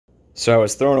So I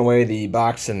was throwing away the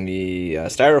box and the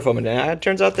styrofoam, and it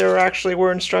turns out there actually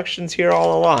were instructions here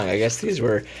all along. I guess these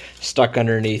were stuck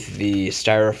underneath the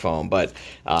styrofoam, but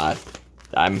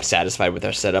I'm satisfied with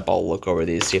our setup. I'll look over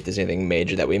these, see if there's anything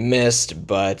major that we missed,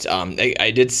 but I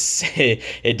did say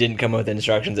it didn't come with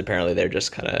instructions. Apparently they're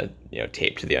just kind of,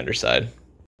 taped to the underside.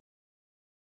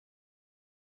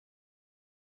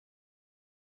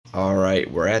 All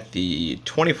right, we're at the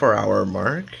 24-hour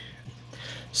mark.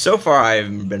 So far,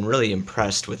 I've been really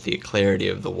impressed with the clarity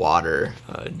of the water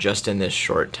just in this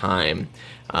short time.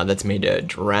 That's made a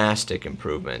drastic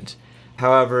improvement.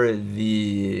 However,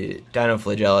 the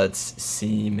dinoflagellates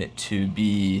seem to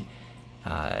be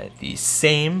the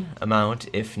same amount,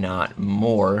 if not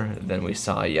more, than we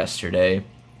saw yesterday.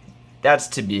 That's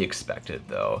to be expected,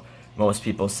 though. Most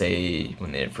people say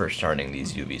when they're first starting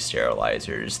these UV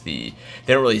sterilizers, they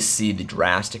don't really see the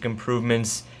drastic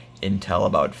improvements until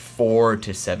about 4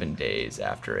 to 7 days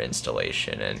after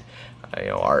installation. And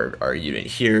our unit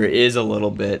here is a little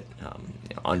bit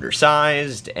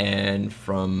undersized and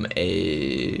from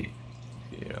a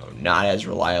not as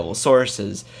reliable source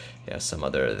as some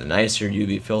other the nicer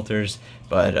UV filters,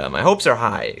 but my hopes are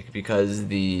high because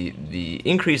the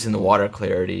increase in the water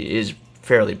clarity is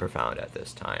fairly profound at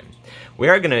this time. We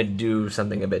are going to do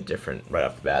something a bit different right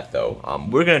off the bat, though.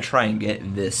 We're going to try and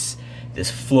get this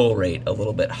flow rate a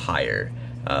little bit higher.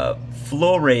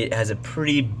 Flow rate has a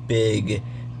pretty big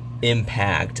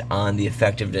impact on the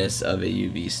effectiveness of a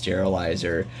UV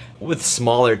sterilizer. With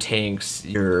smaller tanks,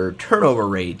 your turnover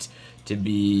rate to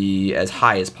be as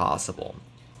high as possible.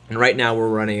 And right now we're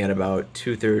running at about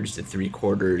 2/3 to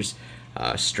 3/4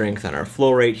 strength on our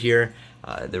flow rate here.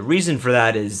 The reason for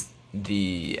that is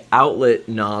the outlet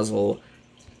nozzle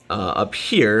up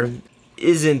here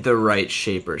isn't the right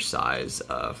shape or size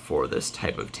for this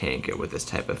type of tank and with this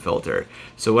type of filter.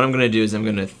 So what I'm going to do is I'm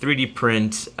going to 3D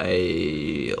print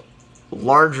a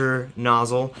larger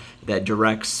nozzle that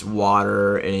directs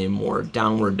water in a more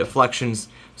downward deflections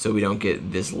so we don't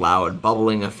get this loud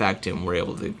bubbling effect, and we're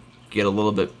able to get a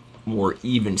little bit more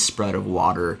even spread of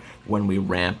water when we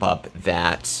ramp up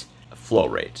that flow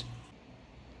rate.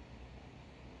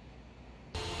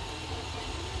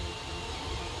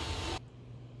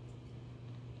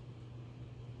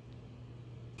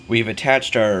 We've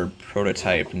attached our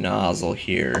prototype nozzle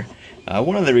here.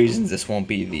 One of the reasons this won't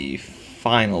be the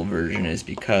final version is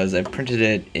because I printed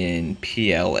it in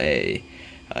PLA.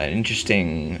 An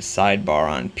interesting sidebar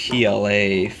on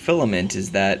PLA filament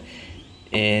is that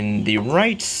in the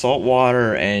right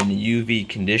saltwater and UV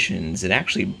conditions, it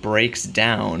actually breaks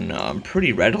down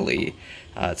pretty readily.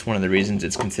 It's one of the reasons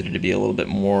it's considered to be a little bit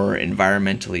more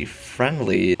environmentally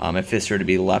friendly. If this were to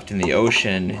be left in the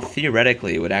ocean,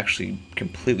 theoretically it would actually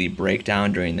completely break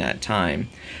down during that time.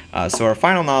 So our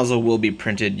final nozzle will be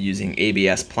printed using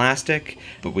ABS plastic,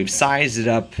 but we've sized it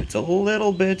up. It's a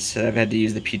little bit, I've had to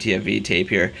use the PTFE tape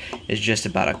here, it's just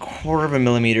about 1/4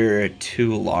 millimeter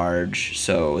too large.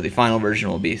 So the final version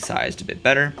will be sized a bit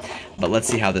better, but let's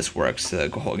see how this works.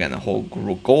 Again, the whole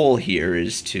goal here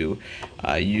is to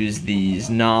use these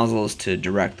nozzles to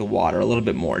direct the water a little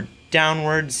bit more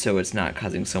downwards so it's not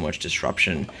causing so much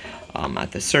disruption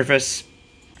at the surface.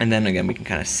 And then again, we can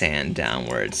kind of sand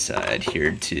downwards,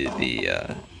 adhered to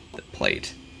the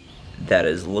plate. That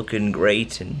is looking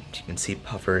great, and you can see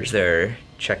puffers there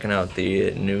checking out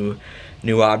the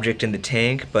new object in the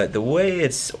tank. But the way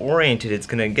it's oriented, it's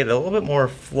going to get a little bit more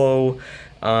flow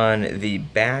on the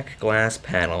back glass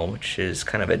panel, which is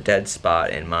kind of a dead spot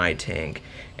in my tank,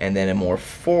 and then a more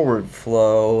forward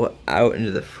flow out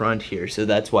into the front here. So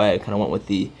that's why I kind of went with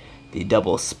the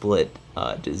double split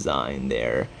design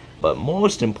there. But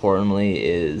most importantly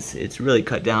is it's really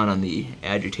cut down on the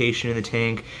agitation in the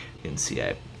tank. You can see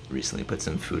I recently put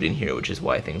some food in here, which is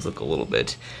why things look a little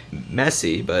bit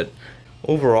messy, but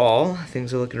overall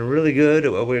things are looking really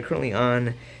good. We're currently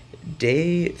on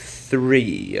day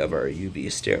 3 of our UV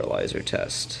sterilizer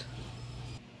test.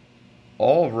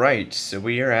 Alright, so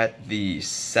we are at the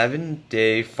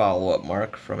 7-day follow-up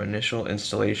mark from initial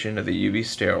installation of the UV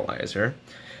sterilizer.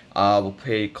 We'll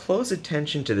pay close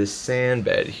attention to this sand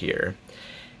bed here.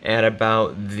 At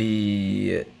about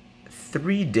the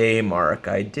 3-day mark,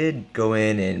 I did go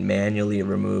in and manually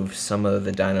remove some of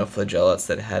the dinoflagellates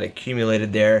that had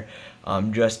accumulated there,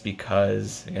 just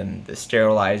because, again, the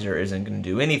sterilizer isn't going to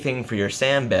do anything for your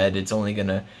sand bed. It's only going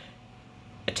to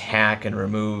attack and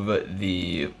remove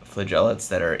the flagellates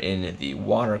that are in the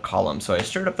water column. So I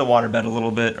stirred up the water bed a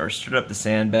little bit, or stirred up the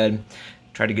sand bed,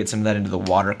 tried to get some of that into the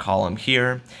water column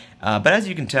here. But as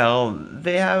you can tell,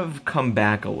 they have come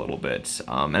back a little bit.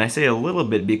 And I say a little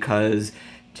bit because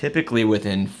typically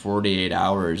within 48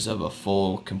 hours of a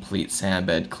full, complete sand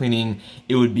bed cleaning,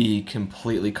 it would be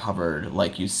completely covered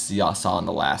like you saw in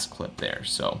the last clip there.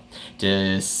 So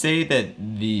to say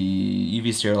that the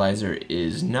UV sterilizer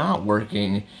is not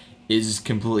working is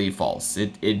completely false.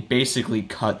 It basically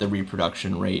cut the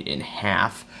reproduction rate in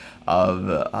half of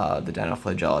the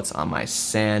dinoflagellates on my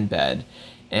sand bed.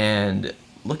 And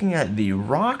looking at the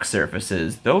rock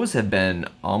surfaces, those have been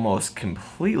almost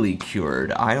completely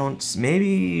cured.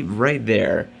 Maybe right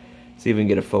there, see if we can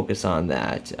get a focus on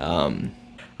that.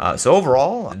 So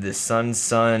overall, this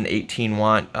Sun 18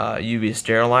 watt UV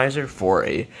sterilizer for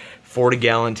a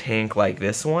 40-gallon tank like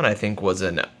this one, I think was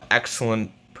an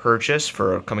excellent purchase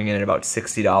for coming in at about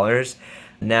 $60.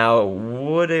 Now,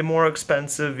 would a more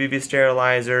expensive UV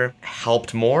sterilizer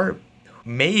helped more?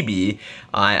 Maybe.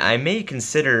 I may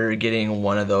consider getting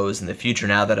one of those in the future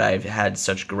now that I've had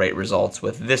such great results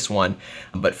with this one.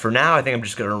 But for now, I think I'm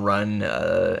just going to run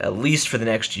at least for the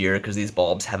next year, because these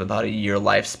bulbs have about a year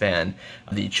lifespan,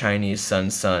 the Chinese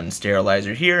Sun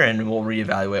sterilizer here, and we'll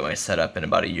reevaluate my setup in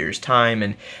about a year's time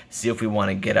and see if we want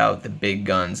to get out the big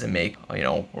guns and make,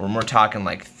 we're talking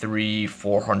like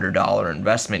 $300-400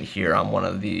 investment here on one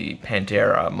of the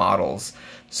Pantera models.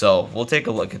 So we'll take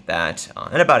a look at that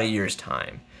in about a year's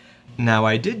time. Now,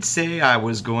 I did say I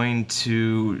was going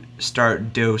to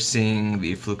start dosing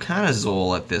the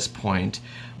fluconazole at this point,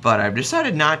 but I've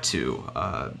decided not to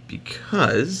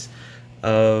because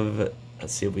of,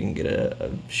 let's see if we can get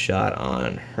a shot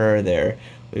on her there.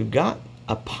 We've got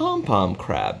a pom-pom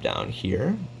crab down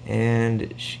here,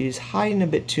 and she's hiding a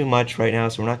bit too much right now,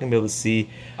 so we're not going to be able to see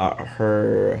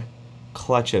her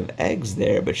clutch of eggs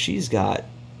there, but she's got,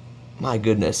 my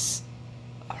goodness,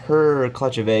 her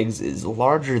clutch of eggs is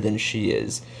larger than she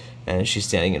is, and she's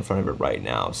standing in front of it right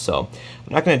now. So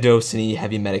I'm not going to dose any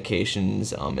heavy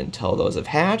medications until those have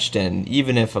hatched, and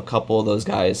even if a couple of those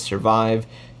guys survive,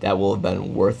 that will have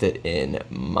been worth it in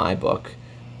my book.